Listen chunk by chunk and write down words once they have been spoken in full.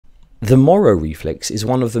The Moro reflex is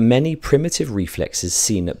one of the many primitive reflexes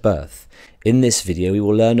seen at birth. In this video, we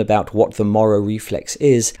will learn about what the Moro reflex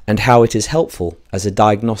is and how it is helpful as a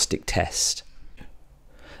diagnostic test.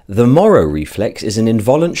 The Moro reflex is an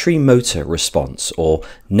involuntary motor response or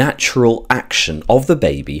natural action of the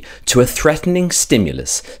baby to a threatening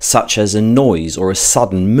stimulus such as a noise or a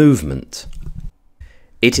sudden movement.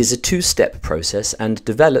 It is a two-step process and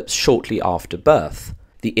develops shortly after birth.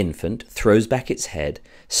 The infant throws back its head,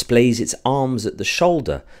 splays its arms at the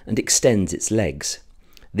shoulder and extends its legs.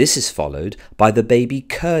 This is followed by the baby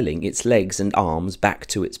curling its legs and arms back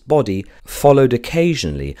to its body, followed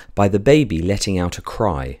occasionally by the baby letting out a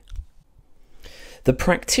cry. The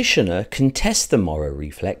practitioner can test the Moro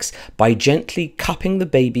reflex by gently cupping the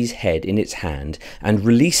baby's head in its hand and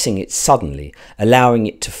releasing it suddenly, allowing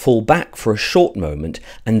it to fall back for a short moment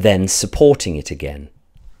and then supporting it again.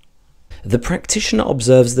 The practitioner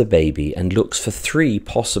observes the baby and looks for three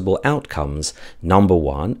possible outcomes. Number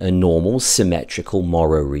 1, a normal symmetrical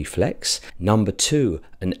Moro reflex. Number 2,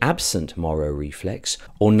 an absent Moro reflex.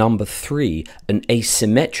 Or number 3, an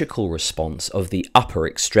asymmetrical response of the upper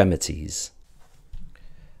extremities.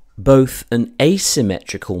 Both an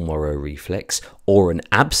asymmetrical Moro reflex or an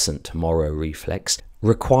absent Moro reflex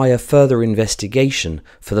require further investigation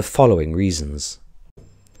for the following reasons.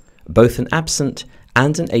 Both an absent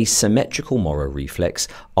and an asymmetrical Moro reflex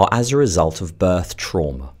are as a result of birth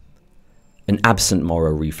trauma. An absent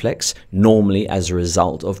Moro reflex, normally as a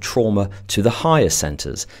result of trauma to the higher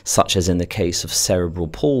centres, such as in the case of cerebral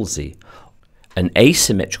palsy. An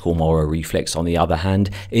asymmetrical Moro reflex, on the other hand,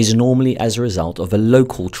 is normally as a result of a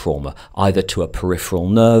local trauma, either to a peripheral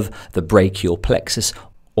nerve, the brachial plexus,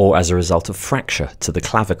 or as a result of fracture to the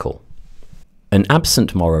clavicle. An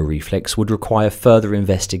absent Moro reflex would require further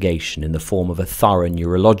investigation in the form of a thorough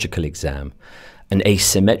neurological exam. An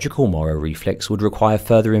asymmetrical Moro reflex would require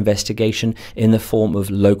further investigation in the form of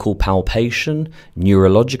local palpation,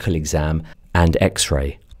 neurological exam, and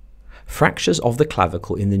X-ray. Fractures of the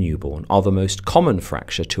clavicle in the newborn are the most common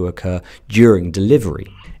fracture to occur during delivery,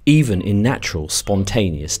 even in natural,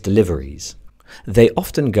 spontaneous deliveries. They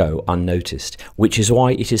often go unnoticed, which is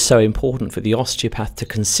why it is so important for the osteopath to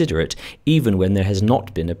consider it even when there has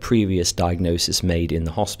not been a previous diagnosis made in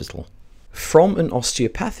the hospital. From an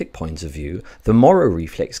osteopathic point of view, the Moro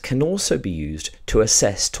reflex can also be used to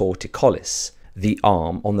assess torticollis. The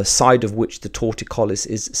arm on the side of which the torticollis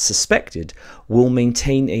is suspected will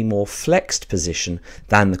maintain a more flexed position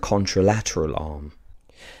than the contralateral arm.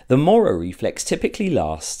 The Moro reflex typically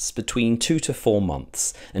lasts between 2 to 4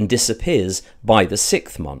 months and disappears by the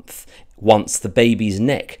 6th month, once the baby's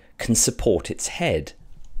neck can support its head.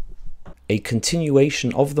 A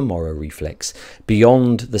continuation of the Moro reflex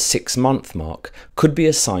beyond the 6-month mark could be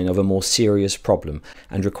a sign of a more serious problem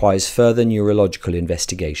and requires further neurological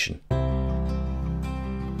investigation.